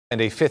And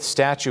a fifth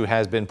statue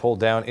has been pulled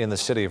down in the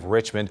city of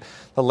Richmond.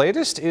 The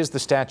latest is the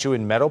statue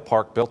in Meadow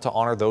Park, built to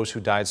honor those who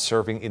died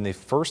serving in the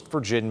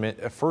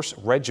 1st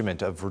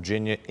Regiment of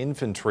Virginia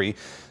Infantry.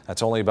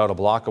 That's only about a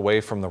block away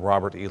from the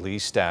Robert E. Lee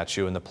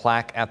statue. And the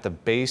plaque at the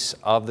base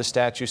of the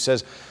statue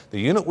says the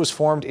unit was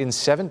formed in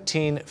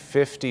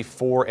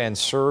 1754 and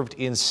served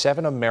in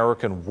 7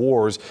 American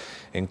wars,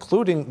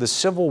 including the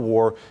Civil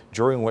War,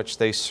 during which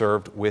they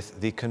served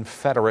with the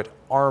Confederate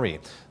Army.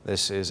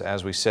 This is,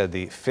 as we said,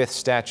 the 5th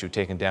statue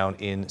taken down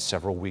in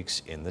several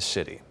weeks in the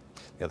city.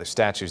 The other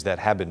statues that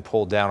have been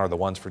pulled down are the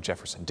ones for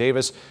Jefferson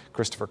Davis,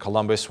 Christopher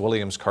Columbus,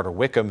 Williams Carter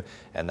Wickham,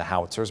 and the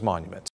Howitzers Monument.